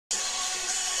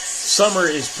Summer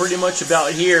is pretty much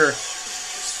about here,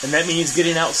 and that means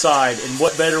getting outside. And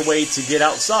what better way to get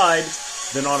outside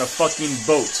than on a fucking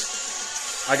boat?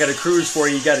 I got a cruise for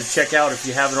you. You got to check out if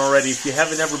you haven't already. If you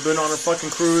haven't ever been on a fucking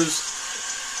cruise,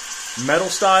 metal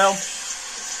style,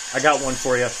 I got one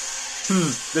for you.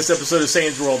 This episode of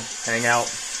Sayne's World. Hang out.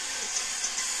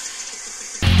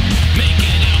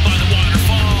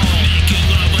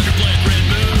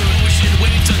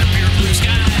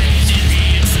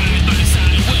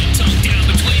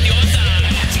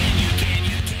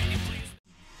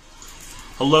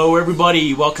 Hello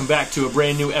everybody, welcome back to a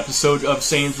brand new episode of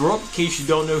Sayne's World. In case you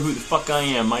don't know who the fuck I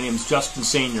am, my name is Justin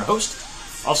Sayne, your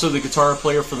host. Also the guitar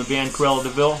player from the band Cruella.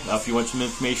 If you want some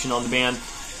information on the band,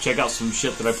 check out some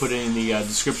shit that I put in the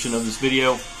description of this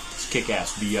video. It's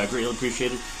kick-ass, be greatly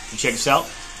appreciated. And check us out.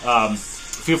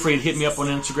 Feel free to hit me up on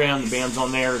Instagram, the band's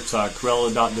on there. It's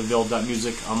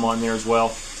cruella.deville.music, I'm on there as well.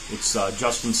 It's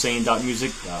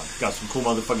justinsayne.music, got some cool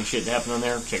motherfucking shit to happen on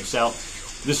there, check us out.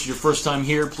 If this is your first time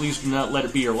here, please do not let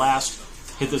it be your last.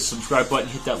 Hit the subscribe button,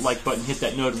 hit that like button, hit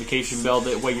that notification bell.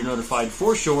 That way you're notified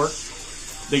for sure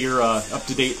that you're up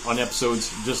to date on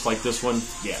episodes just like this one.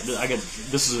 Yeah,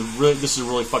 this is a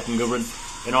really fucking good one.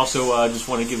 And also, just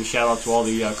want to give a shout out to all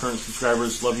the current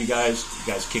subscribers. Love you guys.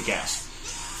 You guys kick ass.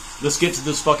 Let's get to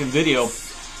this fucking video.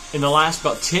 In the last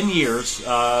about 10 years,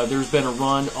 there's been a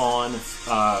run on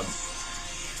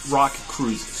rock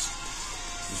cruises.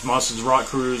 There's Moss's Rock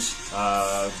Cruise.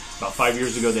 About 5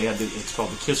 years ago, they had it's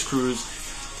called the Kiss Cruise,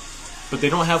 but they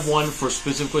don't have one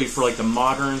specifically for like the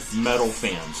modern metal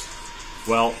fans.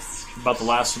 Well, about the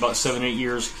last 7-8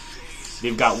 years,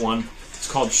 they've got one. It's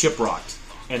called Shiprocked,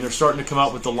 and they're starting to come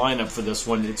out with the lineup for this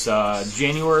one. It's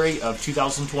January of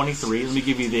 2023. Let me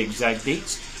give you the exact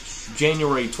dates: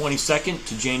 January 22nd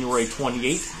to January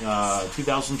 28th,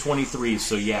 2023.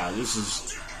 So yeah, this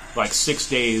is like 6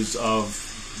 days of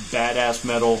badass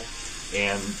metal,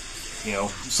 and you know,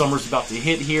 summer's about to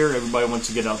hit here. Everybody wants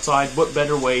to get outside. What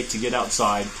better way to get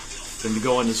outside than to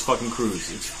go on this fucking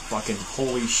cruise? It's fucking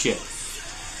holy shit.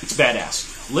 It's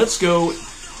badass. Let's go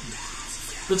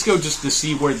just to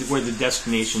see where the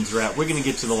destinations are at. We're gonna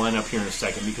get to the lineup here in a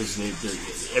second because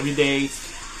every day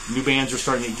new bands are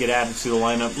starting to get added to the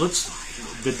lineup.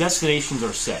 The destinations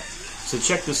are set. So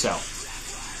check this out.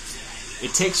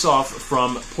 It takes off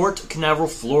from Port Canaveral,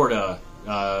 Florida,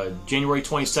 January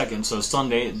 22nd, so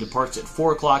Sunday. It departs at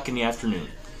 4 o'clock in the afternoon.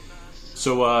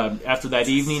 So after that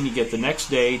evening, you get the next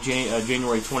day,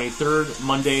 January 23rd,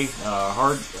 Monday,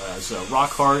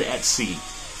 Rock Hard at Sea.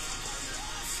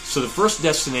 So the first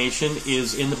destination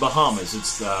is in the Bahamas.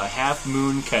 It's Half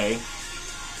Moon Cay.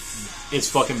 It's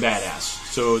fucking badass.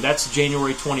 So that's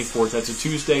January 24th. That's a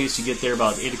Tuesday, so you get there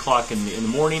about 8 o'clock in the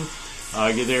morning.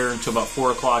 You're there until about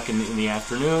 4 o'clock in the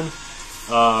afternoon.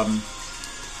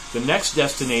 The next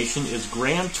destination is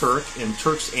Grand Turk in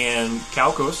Turks and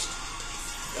Caicos.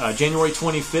 January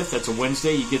 25th, that's a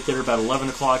Wednesday. You get there about 11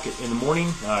 o'clock in the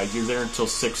morning. You're there until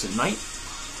 6 at night.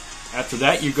 After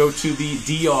that, you go to the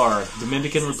DR,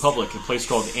 Dominican Republic, a place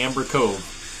called Amber Cove.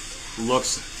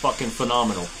 Looks fucking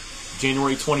phenomenal.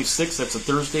 January 26th, that's a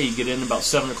Thursday. You get in about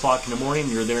 7 o'clock in the morning.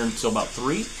 You're there until about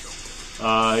 3.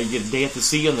 You get a day at the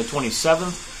sea on the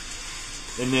 27th.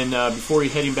 And then before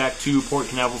you're heading back to Port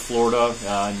Canaveral, Florida,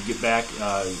 you get back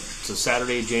to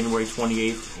Saturday, January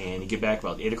 28th, and you get back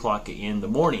about 8 o'clock in the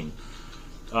morning.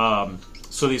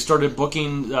 So they started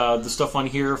booking the stuff on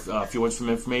here. If you want some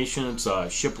information, it's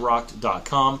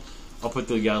shiprocked.com. I'll put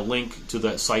the link to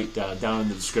that site down in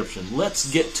the description. Let's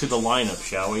get to the lineup,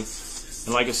 shall we?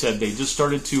 And like I said, they just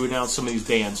started to announce some of these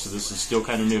bands, so this is still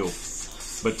kind of new.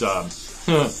 But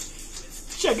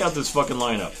check out this fucking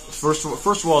lineup. First of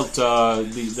all, it's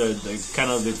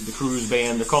the cruise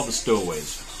band. They're called the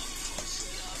Stowaways.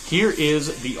 Here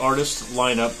is the artist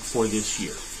lineup for this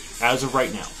year, as of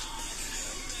right now.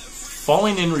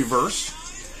 Falling in Reverse,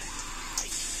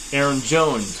 Aaron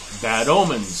Jones, Bad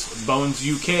Omens, Bones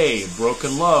UK,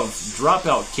 Broken Love,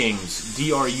 Dropout Kings,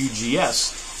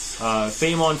 DRUGS,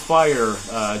 Fame on Fire,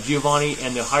 Giovanni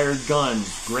and the Hired Guns,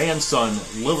 Grandson,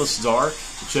 Lilithzar,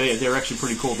 which they're actually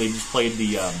pretty cool. They just played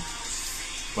the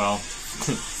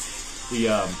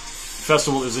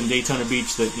festival is in Daytona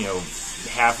Beach that, you know,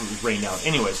 half of it was rained out.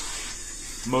 Anyways,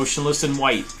 Motionless in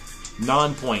White,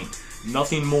 Nonpoint,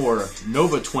 Nothing More,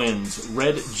 Nova Twins,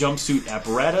 Red Jumpsuit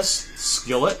Apparatus,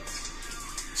 Skillet,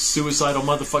 Suicidal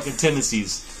Motherfucking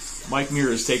Tendencies. Mike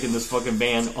Muir is taking this fucking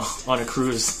band on a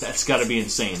cruise. That's got to be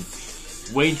insane.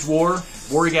 Wage War,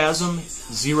 Orgasm,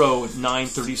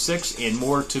 0936, and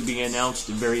more to be announced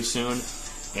very soon.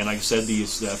 And like I said,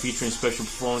 these featuring special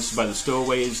performances by the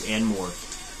Stowaways and more.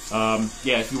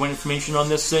 Yeah, if you want information on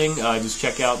this thing, just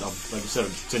check out, like I said,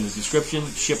 it's in the description,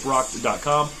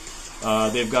 shiprocked.com.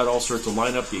 They've got all sorts of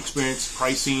lineup, the experience,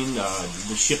 pricing,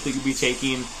 the ship that you'll be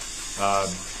taking,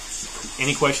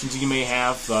 any questions you may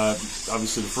have.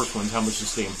 Obviously, the first one is how much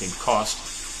this damn thing cost.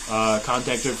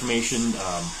 Contact information.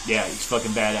 Yeah, it's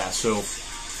fucking badass. So,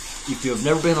 if you have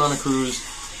never been on a cruise,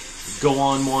 go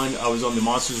on one. I was on the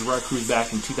Monsters of Rock cruise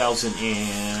back in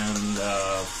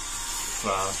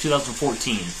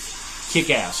 2014. Kick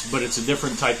ass, but it's a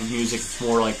different type of music. It's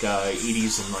more like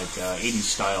 80s and like 80s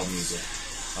style music.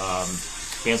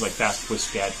 Bands like Fast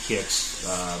Pussycat, Kicks,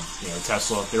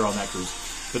 Tesla, they're on that cruise.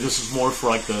 But this is more for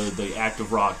like the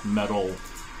active rock metal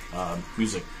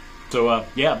music. So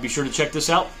yeah, be sure to check this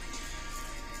out.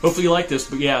 Hopefully you like this,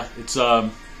 but yeah, it's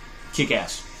kick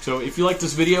ass. So if you like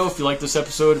this video, if you like this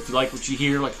episode, if you like what you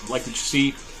hear, like what you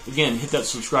see, again, hit that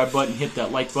subscribe button, hit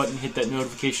that like button, hit that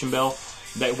notification bell.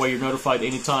 That way you're notified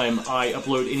anytime I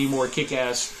upload any more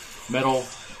kick-ass metal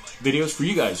videos for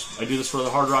you guys. I do this for the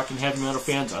hard rock and heavy metal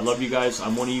fans. I love you guys.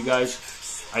 I'm one of you guys.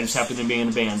 I just happen to be in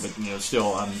a band, but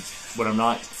still, I'm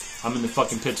in the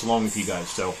fucking pits along with you guys.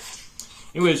 So,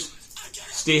 anyways,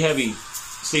 stay heavy,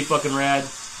 stay fucking rad,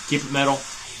 keep it metal.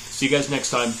 See you guys next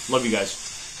time. Love you guys.